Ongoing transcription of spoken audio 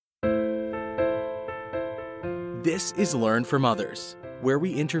This is Learn from Others, where we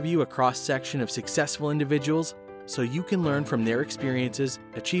interview a cross-section of successful individuals so you can learn from their experiences,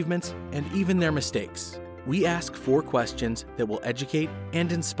 achievements, and even their mistakes. We ask 4 questions that will educate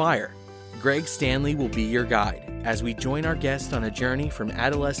and inspire. Greg Stanley will be your guide as we join our guest on a journey from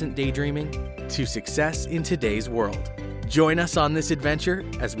adolescent daydreaming to success in today's world. Join us on this adventure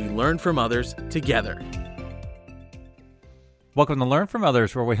as we learn from others together. Welcome to Learn from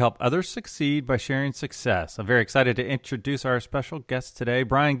Others, where we help others succeed by sharing success. I'm very excited to introduce our special guest today,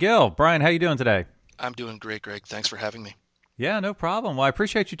 Brian Gill. Brian, how you doing today? I'm doing great, Greg. Thanks for having me. Yeah, no problem. Well, I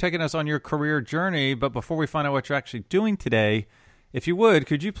appreciate you taking us on your career journey, but before we find out what you're actually doing today, if you would,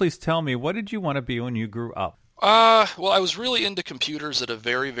 could you please tell me, what did you want to be when you grew up? Well, I was really into computers at a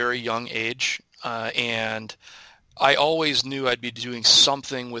very, very young age, and I always knew I'd be doing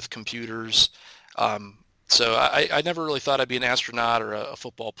something with computers. So I never really thought I'd be an astronaut or a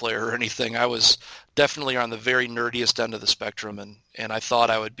football player or anything. I was definitely on the very nerdiest end of the spectrum, and I thought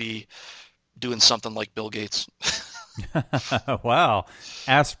I would be doing something like Bill Gates. Wow.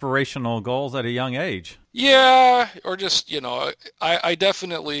 Aspirational goals at a young age. Yeah, or just, I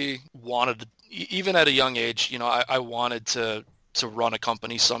definitely wanted, even at a young age, I wanted to run a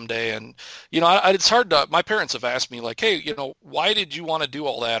company someday. And, it's hard to, my parents have asked me like, hey, why did you want to do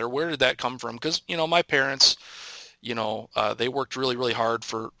all that? Or where did that come from? Because, my parents, they worked really, really hard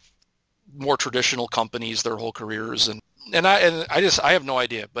for more traditional companies their whole careers. And I have no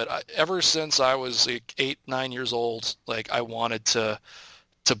idea, but ever since I was like 8, 9 years old, like I wanted to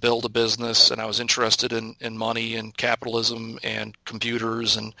build a business, and I was interested in money and capitalism and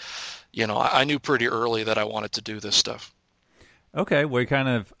computers. And, I knew pretty early that I wanted to do this stuff. Okay, we kind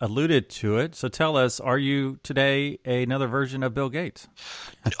of alluded to it. So tell us, are you today another version of Bill Gates?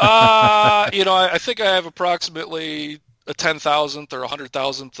 I think I have approximately a 10,000th or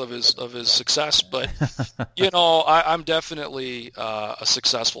 100,000th of his success, but I'm definitely a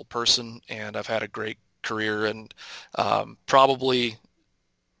successful person, and I've had a great career, and probably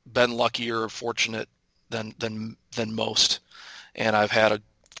been luckier or fortunate than most, and I've had a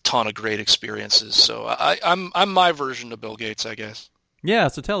ton of great experiences. So I'm my version of Bill Gates, I guess. Yeah.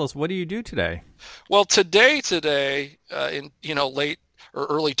 So tell us, what do you do today? Well, today, in late or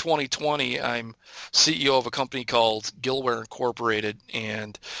early 2020, I'm CEO of a company called Gillware Incorporated,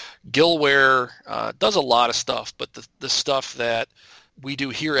 and Gillware does a lot of stuff, but the stuff that we do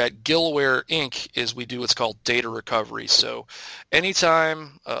here at Gillware Inc. is we do what's called data recovery. So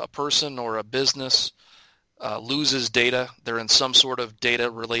anytime a person or a business loses data, they're in some sort of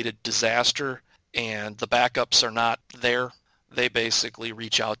data-related disaster, and the backups are not there, they basically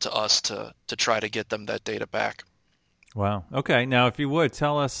reach out to us to try to get them that data back. Wow. Okay. Now, if you would,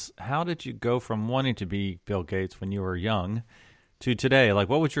 tell us, how did you go from wanting to be Bill Gates when you were young to today? Like,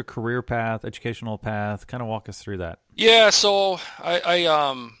 what was your career path, educational path? Kind of walk us through that. Yeah, so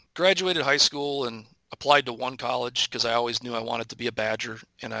I graduated high school and applied to one college because I always knew I wanted to be a Badger,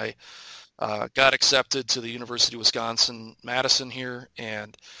 and I got accepted to the University of Wisconsin-Madison here,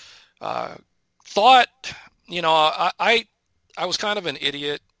 and thought, I was kind of an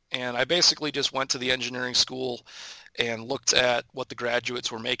idiot, and I basically just went to the engineering school and looked at what the graduates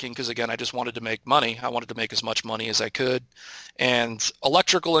were making, because again, I just wanted to make money. I wanted to make as much money as I could. And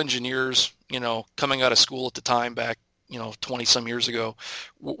electrical engineers, coming out of school at the time back, 20 some years ago,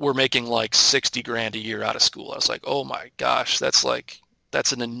 were making like $60,000 a year out of school. I was like, oh my gosh, that's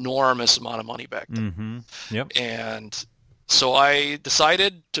an enormous amount of money back then. Mm-hmm. Yep. And so I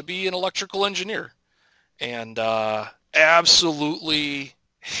decided to be an electrical engineer, and absolutely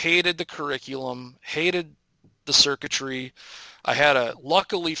hated the curriculum, hated the circuitry.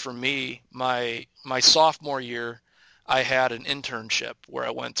 Luckily for me, my sophomore year, I had an internship where I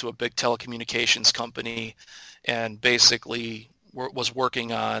went to a big telecommunications company and basically was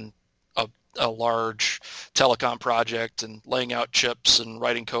working on a large telecom project and laying out chips and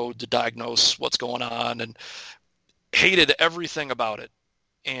writing code to diagnose what's going on, and hated everything about it.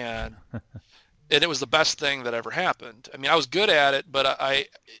 And it was the best thing that ever happened. I mean, I was good at it, but I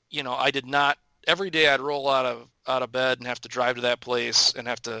did not. Every day I'd roll out of bed and have to drive to that place and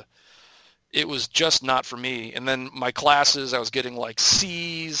it was just not for me. And then my classes, I was getting like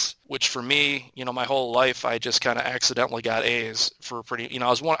C's, which for me, my whole life, I just kind of accidentally got A's for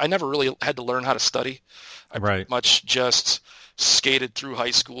I never really had to learn how to study. I pretty much just skated through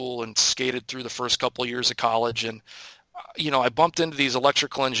high school and skated through the first couple of years of college. And, I bumped into these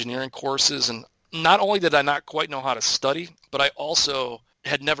electrical engineering courses, and not only did I not quite know how to study, but I also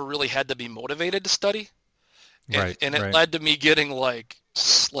had never really had to be motivated to study. And it led to me getting like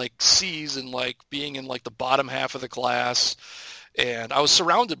C's and like being in like the bottom half of the class And I was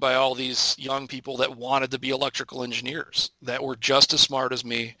surrounded by all these young people that wanted to be electrical engineers, that were just as smart as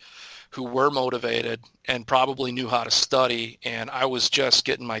me, who were motivated and probably knew how to study. And I was just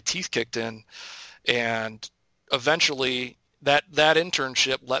getting my teeth kicked in. And eventually that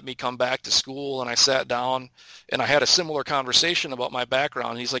internship let me come back to school, and I sat down and I had a similar conversation about my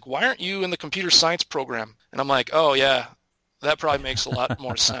background. And he's like, "Why aren't you in the computer science program?" And I'm like, "Oh yeah, that probably makes a lot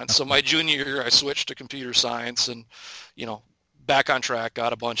more sense." So my junior year, I switched to computer science and, back on track,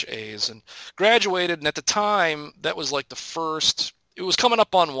 got a bunch of A's and graduated. And at the time, that was like it was coming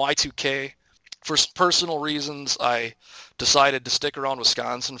up on Y2K. For some personal reasons, I decided to stick around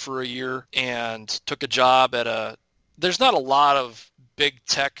Wisconsin for a year and took a job there's not a lot of big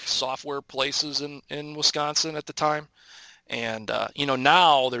tech software places in Wisconsin at the time. And,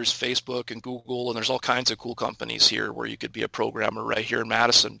 now there's Facebook and Google, and there's all kinds of cool companies here where you could be a programmer right here in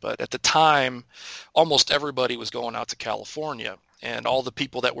Madison. But at the time, almost everybody was going out to California. And all the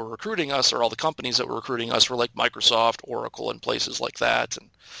people that were recruiting us, or all the companies that were recruiting us, were like Microsoft, Oracle, and places like that. And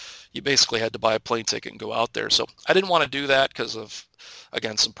you basically had to buy a plane ticket and go out there. So I didn't want to do that because of,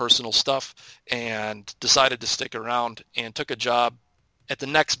 again, some personal stuff, and decided to stick around and took a job at the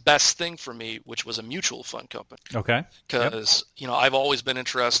next best thing for me, which was a mutual fund company. Okay. Because, I've always been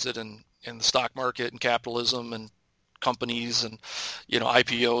interested in the stock market and capitalism and companies and,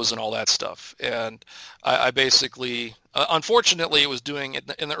 IPOs and all that stuff. And I basically, unfortunately, it was doing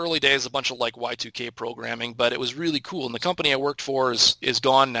in the early days a bunch of like Y2K programming, but it was really cool. And the company I worked for is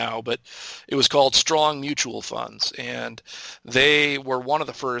gone now, but it was called Strong Mutual Funds. And they were one of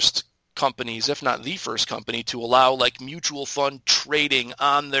the first companies, if not the first company, to allow like mutual fund trading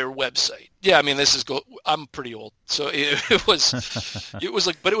on their website. Yeah, I mean, I'm pretty old, so it was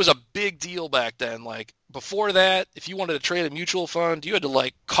like, but it was a big deal back then. Like before that, if you wanted to trade a mutual fund, you had to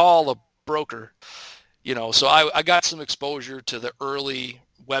like call a broker, So I got some exposure to the early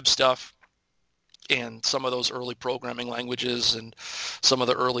web stuff and some of those early programming languages and some of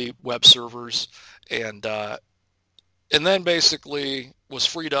the early web servers, and then basically was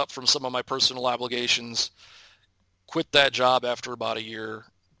freed up from some of my personal obligations, quit that job after about a year,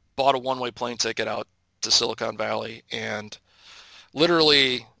 bought a one-way plane ticket out to Silicon Valley, and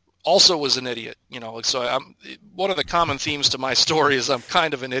literally also was an idiot. So one of the common themes to my story is I'm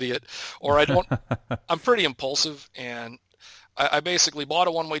kind of an idiot, or I'm pretty impulsive, and I basically bought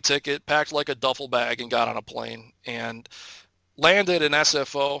a one-way ticket, packed like a duffel bag, and got on a plane and landed in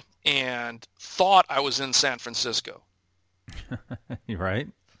SFO and thought I was in San Francisco. You're right.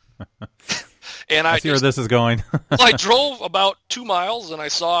 And I see where this is going. I drove about 2 miles and I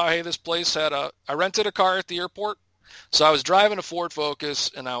saw, hey, this place I rented a car at the airport. So I was driving a Ford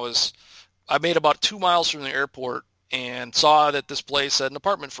Focus, and I made about 2 miles from the airport and saw that this place had an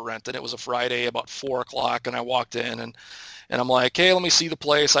apartment for rent, and it was a Friday about 4:00, and I walked in and I'm like, hey, let me see the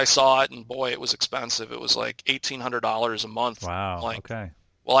place. I saw it, and boy, it was expensive. It was like $1,800 a month. Wow. Like, okay.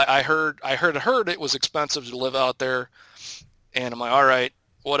 Well, I heard it was expensive to live out there. And I'm like, all right,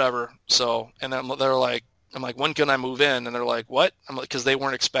 whatever. So, and then they're like, I'm like, when can I move in? And they're like, what? I'm like, because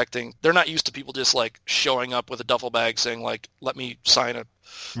they're not used to people just like showing up with a duffel bag saying like, let me sign a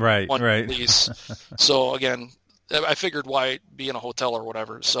right lease. So again, I figured why be in a hotel or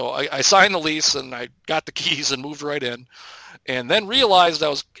whatever. So I signed the lease and I got the keys and moved right in, and then realized I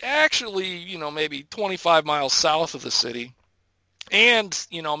was actually, maybe 25 miles south of the city, and,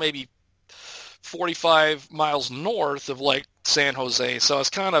 maybe 45 miles north of like San Jose. So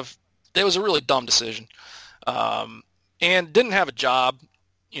it was a really dumb decision. And didn't have a job,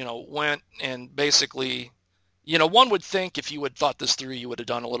 went and basically, one would think if you had thought this through, you would have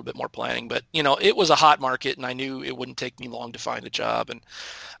done a little bit more planning, but it was a hot market and I knew it wouldn't take me long to find a job, and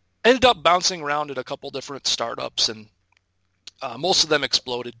ended up bouncing around at a couple different startups, and most of them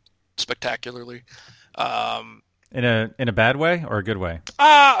exploded spectacularly. In a bad way or a good way?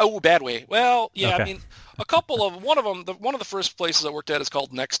 Bad way. Well, yeah, okay. I mean, one of the first places I worked at is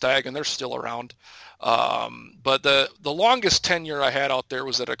called Nextag, and they're still around. But the longest tenure I had out there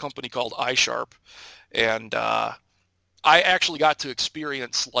was at a company called iSharp, and I actually got to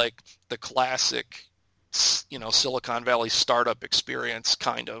experience like the classic, Silicon Valley startup experience,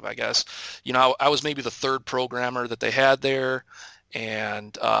 kind of, I guess. I was maybe the third programmer that they had there.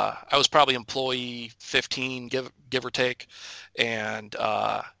 And I was probably employee 15, give or take, and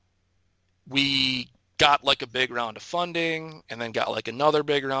we got like a big round of funding, and then got like another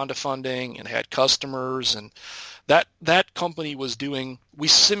big round of funding, and had customers, and that company was we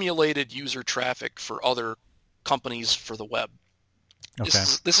simulated user traffic for other companies for the web. Okay.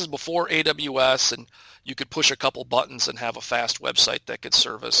 This is before AWS, and you could push a couple buttons and have a fast website that could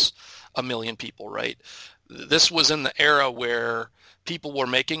service 1 million people, right? This was in the era where people were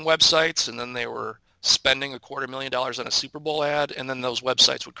making websites and then they were spending $250,000 on a Super Bowl ad, and then those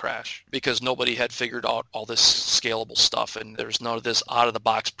websites would crash because nobody had figured out all this scalable stuff, and there's none of this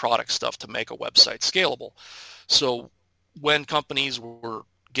out-of-the-box product stuff to make a website scalable. So when companies were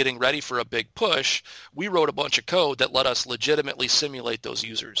getting ready for a big push, we wrote a bunch of code that let us legitimately simulate those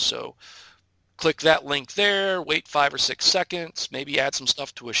users. So click that link there, wait 5 or 6 seconds, maybe add some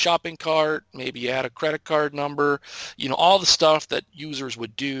stuff to a shopping cart, maybe add a credit card number, all the stuff that users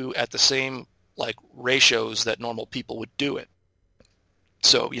would do at the same like ratios that normal people would do it.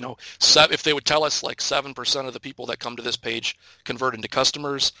 So, if they would tell us like 7% of the people that come to this page convert into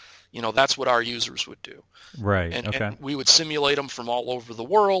customers, that's what our users would do. Right. And we would simulate them from all over the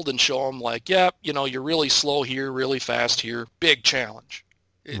world and show them like, you're really slow here, really fast here, big challenge.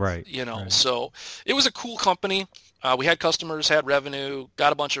 Right. So it was a cool company. We had customers, had revenue,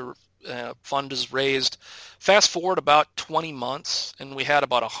 got a bunch of funds raised. Fast forward about 20 months, and we had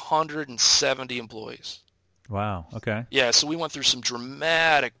about 170 employees. Wow. Okay. Yeah, so we went through some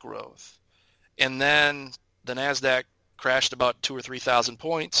dramatic growth. And then the NASDAQ crashed about 2,000 or 3,000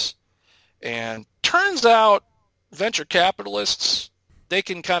 points. And turns out venture capitalists, they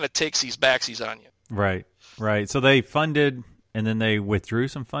can kind of take these backsies on you. Right. So they funded and then they withdrew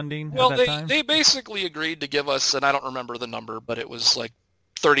some funding at that time? They basically agreed to give us, and I don't remember the number, but it was like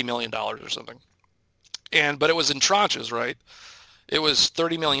 $30 million or something. But it was in tranches, right? It was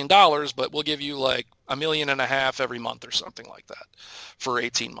 $30 million, but we'll give you like $1.5 million every month or something like that for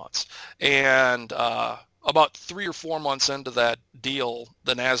 18 months. And about 3 or 4 months into that deal,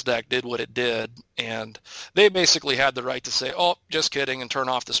 the NASDAQ did what it did, and they basically had the right to say, oh, just kidding, and turn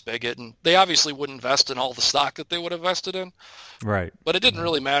off the spigot. And they obviously wouldn't invest in all the stock that they would have invested in. Right. But it didn't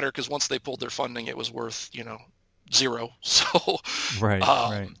really matter because once they pulled their funding, it was worth, zero. So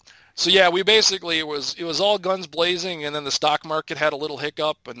right. So yeah, we basically it was all guns blazing, and then the stock market had a little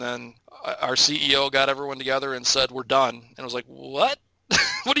hiccup, and then our CEO got everyone together and said we're done. And I was like, what?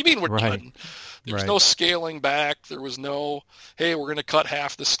 What do you mean we're done? There's no scaling back. There was no, hey, we're going to cut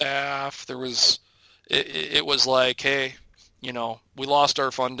half the staff. There was, it was like, hey, we lost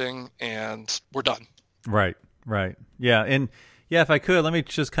our funding and we're done. Right. Yeah, and if I could, let me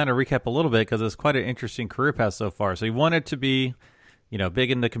just kind of recap a little bit because it's quite an interesting career path so far. So you wanted to be big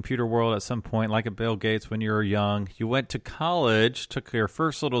in the computer world at some point, like at Bill Gates when you were young. You went to college, took your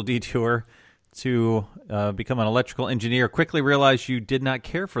first little detour to become an electrical engineer, quickly realized you did not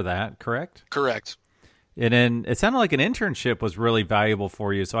care for that, correct? Correct. And then it sounded like an internship was really valuable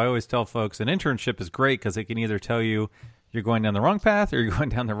for you. So I always tell folks an internship is great because it can either tell you're going down the wrong path or you're going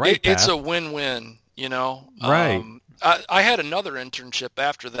down the right path. It's a win-win, Right. I had another internship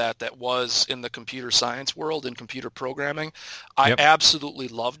after that was in the computer science world, in computer programming. I absolutely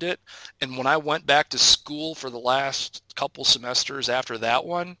loved it. And when I went back to school for the last couple semesters after that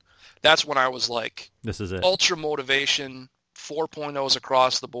one, that's when I was like, this is it. Ultra motivation, 4.0s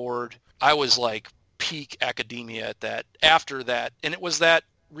across the board. I was like peak academia at that, after that. And it was that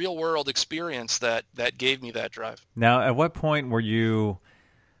real world experience that gave me that drive. Now, at what point were you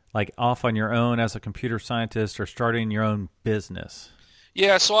like off on your own as a computer scientist or starting your own business?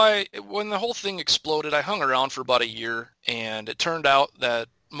 Yeah, so when the whole thing exploded, I hung around for about a year, and it turned out that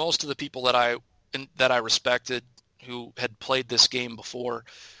most of the people that I respected who had played this game before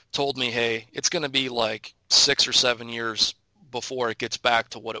told me, hey, it's going to be like 6 or 7 years before it gets back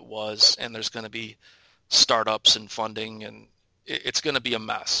to what it was, and there's going to be startups and funding, and it's going to be a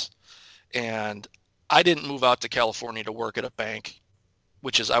mess. And I didn't move out to California to work at a bank,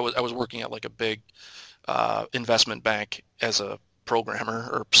 which is I was working at like a big investment bank as a programmer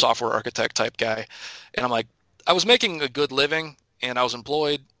or software architect type guy. And I'm like, I was making a good living and I was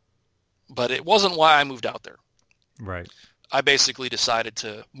employed, but it wasn't why I moved out there. Right. I basically decided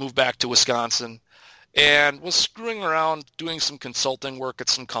to move back to Wisconsin and was screwing around doing some consulting work at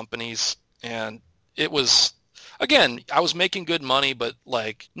some companies. And it was, again, I was making good money, but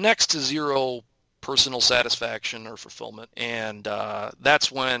like next to zero personal satisfaction or fulfillment. And that's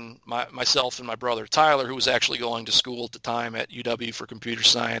when myself and my brother Tyler, who was actually going to school at the time at UW for computer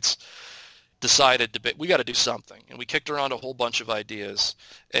science, decided we got to do something. And we kicked around a whole bunch of ideas,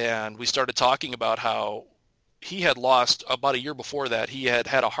 and we started talking about how he had lost, about a year before that, he had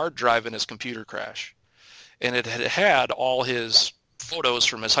a hard drive in his computer crash, and it had all his photos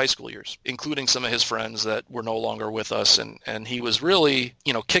from his high school years, including some of his friends that were no longer with us. And he was really,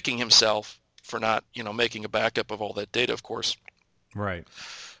 kicking himself for not, making a backup of all that data, of course. Right.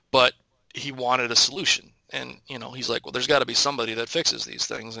 But he wanted a solution. And, he's like, well, there's got to be somebody that fixes these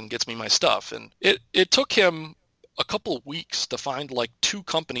things and gets me my stuff. And it took him a couple of weeks to find like 2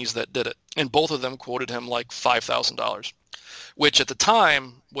 companies that did it, and both of them quoted him like $5,000, which at the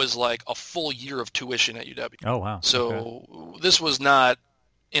time was like a full year of tuition at UW. Oh, wow. So this was not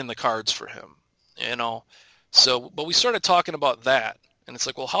in the cards for him, you know. So, but we started talking about that, and it's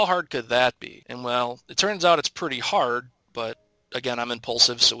like, well, how hard could that be? And well, it turns out it's pretty hard, but again, I'm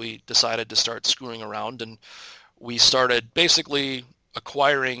impulsive, so we decided to start screwing around, and we started basically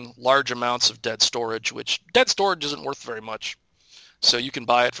acquiring large amounts of dead storage, which dead storage isn't worth very much. So you can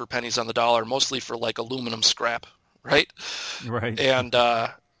buy it for pennies on the dollar, mostly for like aluminum scrap, right? Right. And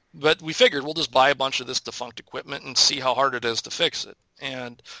but we figured we'll just buy a bunch of this defunct equipment and see how hard it is to fix it.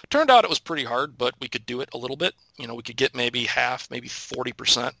 And it turned out it was pretty hard, but we could do it a little bit. You know, we could get maybe half, maybe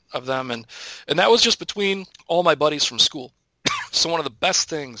 40% of them. And that was just between all my buddies from school. So one of the best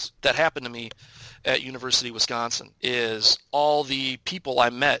things that happened to me at University of Wisconsin is all the people I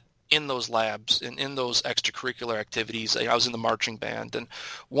met in those labs and in those extracurricular activities. I was in the marching band, and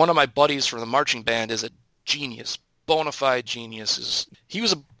one of my buddies from the marching band is a genius, bona fide genius. He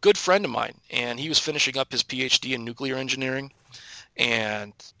was a good friend of mine, and he was finishing up his PhD in nuclear engineering.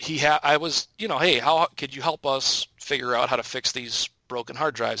 And I was, you know, hey, how could you help us figure out how to fix these broken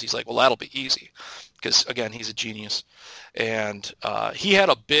hard drives? He's like, well, that'll be easy, because again, he's a genius. And he had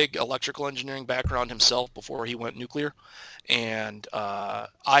a big electrical engineering background himself before he went nuclear. And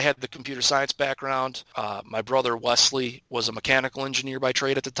I had the computer science background. My brother Wesley was a mechanical engineer by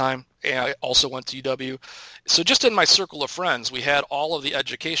trade at the time, and I also went to UW. So just in my circle of friends, we had all of the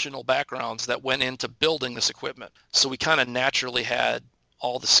educational backgrounds that went into building this equipment. So we kind of naturally had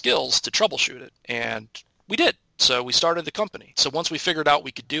all the skills to troubleshoot it, and we did. So we started the company. So once we figured out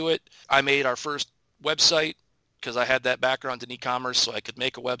we could do it, I made our first website, because I had that background in e-commerce, so I could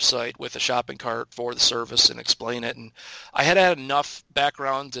make a website with a shopping cart for the service and explain it. And I had enough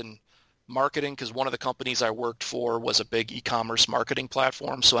background in marketing, because one of the companies I worked for was a big e-commerce marketing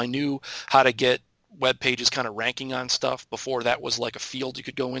platform, so I knew how to get web pages kind of ranking on stuff before that was like a field you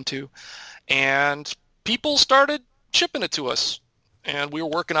could go into. And people started shipping it to us, and we were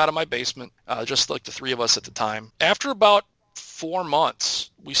working out of my basement, just like the 3 of us at the time. After about 4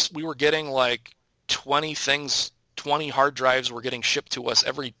 months, we were getting like 20 hard drives were getting shipped to us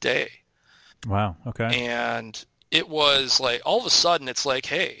every day. Wow. Okay. And it was like, all of a sudden it's like,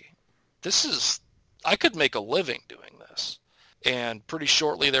 hey, I could make a living doing this. And pretty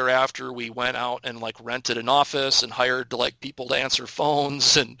shortly thereafter, we went out and like rented an office and hired like people to answer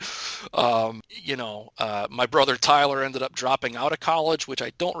phones. And, my brother Tyler ended up dropping out of college, which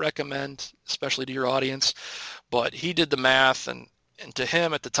I don't recommend, especially to your audience, but he did the math, and to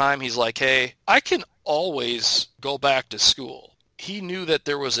him at the time, he's like, hey, I can always go back to school. He knew that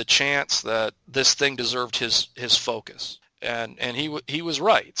there was a chance that this thing deserved his focus. And he was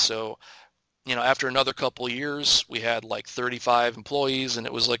right. So, after another couple of years, we had like 35 employees, and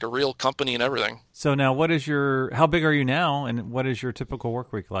it was like a real company and everything. So now how big are you now, and what is your typical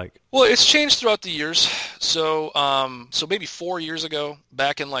work week like? Well, it's changed throughout the years. So maybe 4 years ago,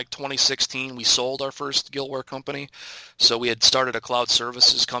 back in like 2016, we sold our first Gilware company. So we had started a cloud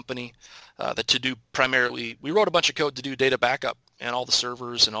services company we wrote a bunch of code to do data backup and all the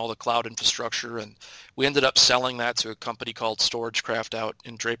servers and all the cloud infrastructure. And we ended up selling that to a company called StorageCraft out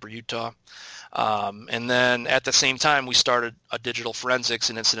in Draper, Utah. And then at the same time, we started a digital forensics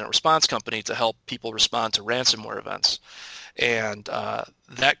and incident response company to help people respond to ransomware events. And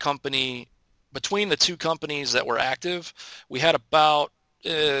that company, between the 2 companies that were active, we had about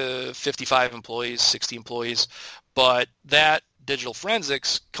 55 employees, 60 employees. But that digital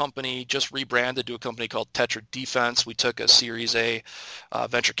forensics company just rebranded to a company called Tetra Defense. We took a Series A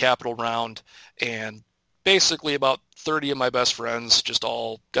venture capital round, and basically about 30 of my best friends just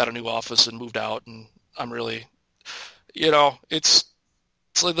all got a new office and moved out. And I'm really, it's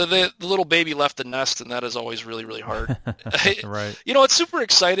like the little baby left the nest, and that is always really, really hard. Right. It's super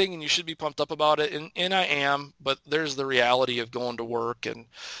exciting, and you should be pumped up about it. And I am, but there's the reality of going to work and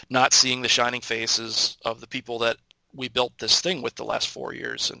not seeing the shining faces of the people that we built this thing with the last 4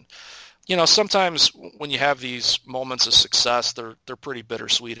 years. And, sometimes when you have these moments of success, they're pretty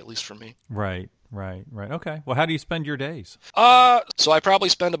bittersweet, at least for me. Right. Okay. Well, how do you spend your days? So I probably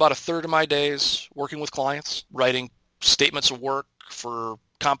spend about a third of my days working with clients, writing statements of work for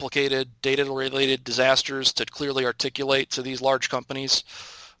complicated data-related disasters to clearly articulate to these large companies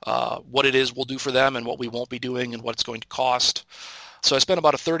what it is we'll do for them and what we won't be doing and what it's going to cost. So I spend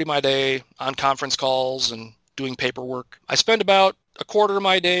about a third of my day on conference calls and doing paperwork. I spend about a quarter of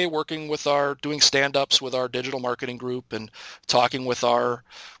my day doing stand-ups with our digital marketing group and talking with our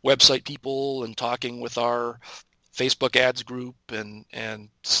website people and talking with our Facebook ads group and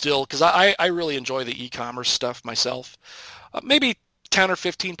still, because I really enjoy the e-commerce stuff myself. Maybe 10 or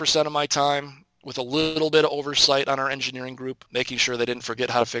 15% of my time with a little bit of oversight on our engineering group, making sure they didn't forget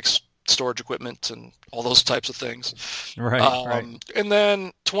how to fix storage equipment and all those types of things. Right. And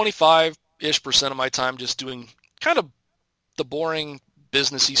then 25-ish% of my time just doing kind of the boring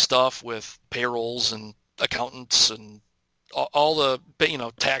businessy stuff with payrolls and accountants and all the,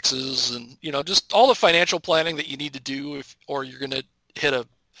 taxes and, just all the financial planning that you need to do or you're going to hit a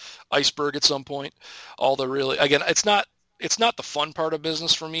iceberg at some point. All the really, again, it's not the fun part of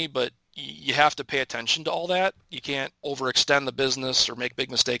business for me, but you have to pay attention to all that. You can't overextend the business or make big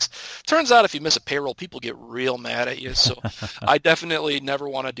mistakes. Turns out if you miss a payroll, people get real mad at you. So I definitely never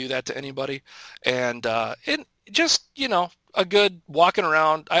want to do that to anybody. And just, a good walking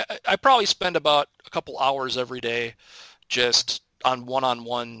around. I probably spend about a couple hours every day just on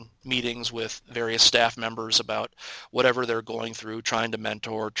one-on-one meetings with various staff members about whatever they're going through, trying to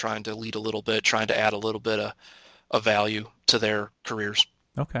mentor, trying to lead a little bit, trying to add a little bit of value to their careers.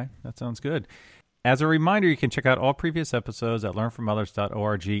 Okay, that sounds good. As a reminder, you can check out all previous episodes at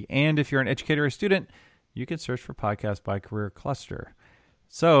learnfromothers.org. And if you're an educator or student, you can search for Podcast by Career Cluster.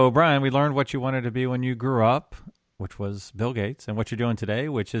 So, Brian, we learned what you wanted to be when you grew up, which was Bill Gates, and what you're doing today,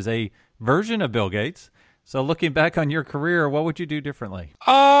 which is a version of Bill Gates. So looking back on your career, what would you do differently?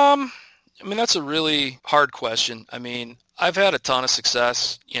 That's a really hard question. I've had a ton of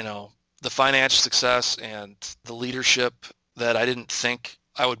success, the financial success and the leadership that I didn't think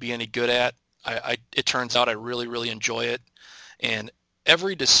I would be any good at. It turns out I really, really enjoy it. And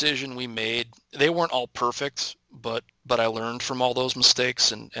every decision we made, they weren't all perfect, but I learned from all those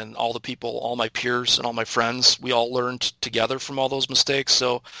mistakes and all the people, all my peers and all my friends, we all learned together from all those mistakes.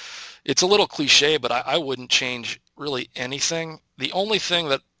 So it's a little cliche, but I wouldn't change really anything. The only thing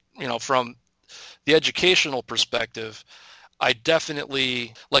that, from the educational perspective, I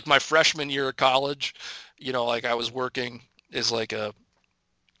definitely, like my freshman year of college, I was working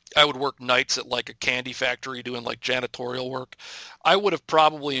I would work nights at like a candy factory doing like janitorial work. I would have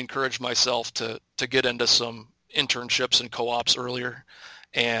probably encouraged myself to get into some internships and co-ops earlier.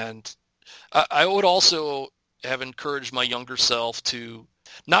 And I would also have encouraged my younger self to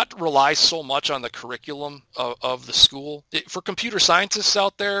not rely so much on the curriculum of the school. For computer scientists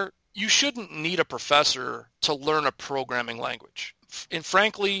out there, you shouldn't need a professor to learn a programming language. And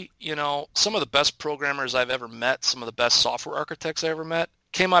frankly, some of the best programmers I've ever met, some of the best software architects I ever met,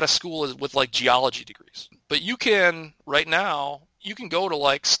 came out of school with like geology degrees. But right now, you can go to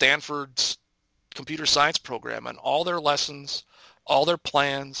like Stanford's computer science program and all their lessons, all their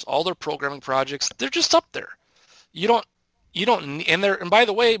plans, all their programming projects, they're just up there. You don't, and by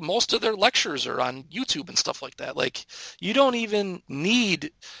the way, most of their lectures are on YouTube and stuff like that. Like, you don't even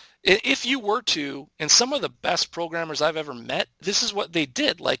need, if you were to, and some of the best programmers I've ever met, this is what they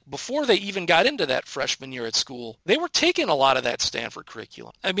did. Like, before they even got into that freshman year at school, they were taking a lot of that Stanford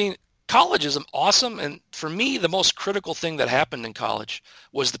curriculum. College is awesome. And for me, the most critical thing that happened in college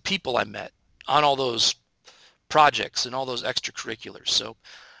was the people I met on all those projects and all those extracurriculars. So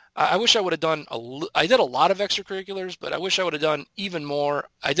I wish I would have done I did a lot of extracurriculars, but I wish I would have done even more.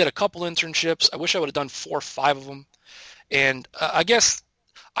 I did a couple internships. I wish I would have done 4 or 5 of them. And I guess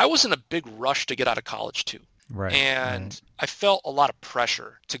I was in a big rush to get out of college too. Right. And right. I felt a lot of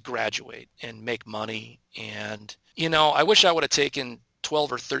pressure to graduate and make money. And, I wish I would have taken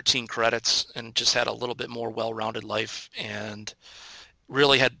 12 or 13 credits and just had a little bit more well-rounded life and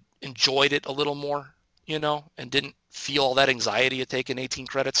really had enjoyed it a little more, and didn't feel all that anxiety of taking 18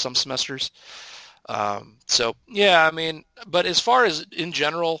 credits some semesters. But as far as in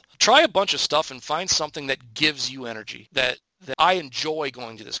general, try a bunch of stuff and find something that gives you energy, that I enjoy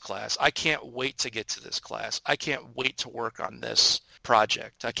going to this class. I can't wait to get to this class. I can't wait to work on this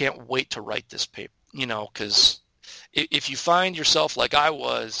project. I can't wait to write this paper, because if you find yourself like I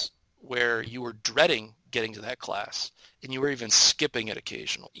was, where you were dreading getting to that class and you were even skipping it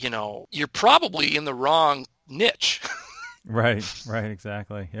occasionally, you're probably in the wrong niche. Right,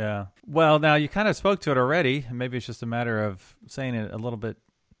 exactly. Yeah. Well, now you kind of spoke to it already. Maybe it's just a matter of saying it a little bit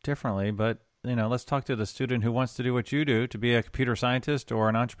differently, but let's talk to the student who wants to do what you do, to be a computer scientist or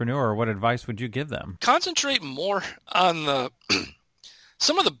an entrepreneur. What advice would you give them? Concentrate more on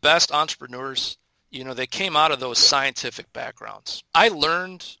some of the best entrepreneurs, they came out of those scientific backgrounds. I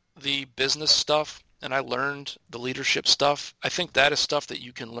learned the business stuff and I learned the leadership stuff. I think that is stuff that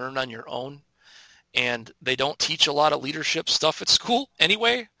you can learn on your own. And they don't teach a lot of leadership stuff at school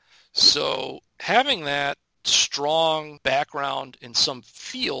anyway. So having that strong background in some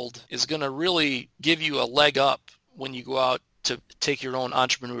field is going to really give you a leg up when you go out to take your own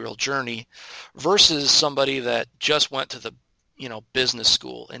entrepreneurial journey versus somebody that just went to the, business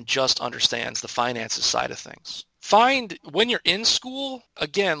school and just understands the finances side of things. Find when you're in school,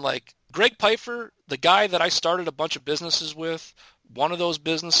 again, like Greg Pfeiffer, the guy that I started a bunch of businesses with, one of those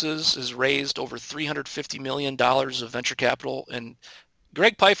businesses has raised over $350 million of venture capital. And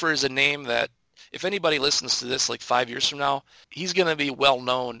Greg Pfeiffer is a name that if anybody listens to this like 5 years from now, he's going to be well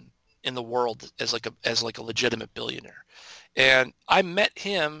known in the world as like a legitimate billionaire. And I met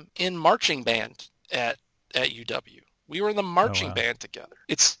him in marching band at UW. We were in the marching band together.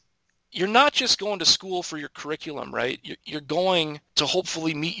 You're not just going to school for your curriculum, right? You're going to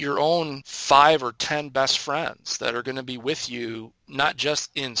hopefully meet your own 5 or 10 best friends that are going to be with you, not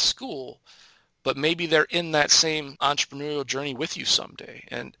just in school, but maybe they're in that same entrepreneurial journey with you someday.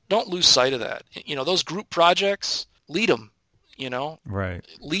 And don't lose sight of that. Those group projects, lead them, Right.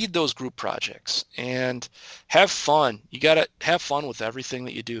 Lead those group projects and have fun. You got to have fun with everything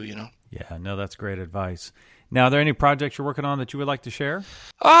that you do, Yeah, no, that's great advice. Now, are there any projects you're working on that you would like to share?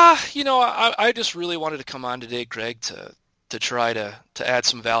 I just really wanted to come on today, Greg, to try to add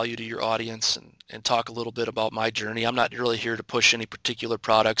some value to your audience and talk a little bit about my journey. I'm not really here to push any particular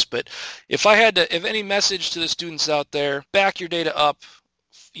products, but if any message to the students out there, back your data up,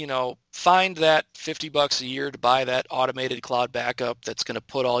 find that $50 a year to buy that automated cloud backup that's going to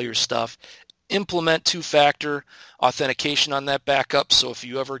put all your stuff, implement 2-factor authentication on that backup. So if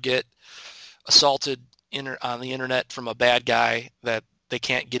you ever get assaulted on the internet from a bad guy, that they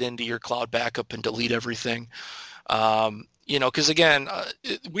can't get into your cloud backup and delete everything. Because again,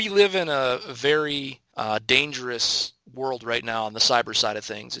 we live in a very dangerous world right now on the cyber side of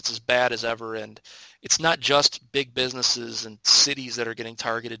things. It's as bad as ever, and it's not just big businesses and cities that are getting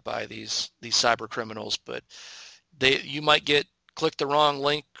targeted by these cyber criminals, but you might click the wrong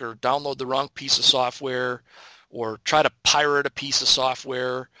link or download the wrong piece of software or try to pirate a piece of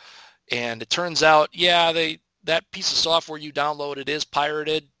software. And it turns out, that piece of software you downloaded is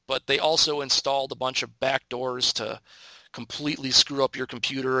pirated, but they also installed a bunch of backdoors to completely screw up your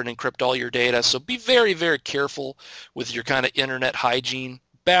computer and encrypt all your data. So be very, very careful with your kind of internet hygiene.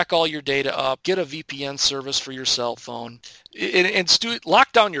 Back all your data up. Get a VPN service for your cell phone. And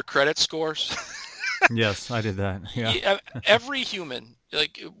lock down your credit scores. Yes, I did that. Yeah. Every human,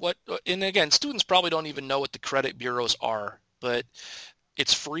 and again, students probably don't even know what the credit bureaus are, but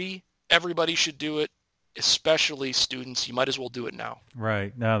it's free. Everybody should do it, especially students. You might as well do it now.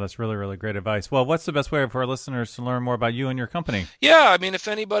 Right. No, that's really, really great advice. Well, what's the best way for our listeners to learn more about you and your company? Yeah, if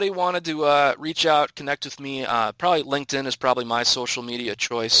anybody wanted to reach out, connect with me, probably LinkedIn is probably my social media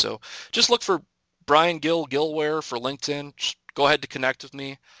choice. So just look for Brian Gilware for LinkedIn. Just go ahead to connect with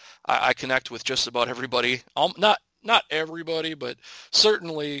me. I connect with just about everybody. Not everybody, but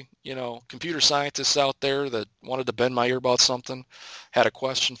certainly, computer scientists out there that wanted to bend my ear about something, had a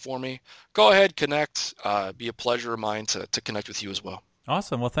question for me. Go ahead, connect. Be a pleasure of mine to connect with you as well.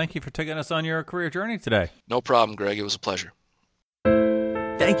 Awesome. Well, thank you for taking us on your career journey today. No problem, Greg. It was a pleasure.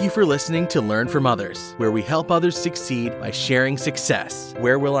 Thank you for listening to Learn from Others, where we help others succeed by sharing success.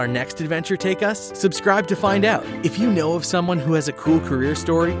 Where will our next adventure take us? Subscribe to find out. If you know of someone who has a cool career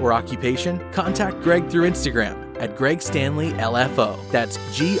story or occupation, contact Greg through Instagram at Greg Stanley LFO. That's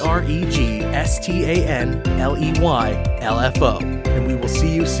GregStanley LFO. And we will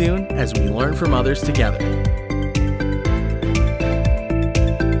see you soon as we learn from others together.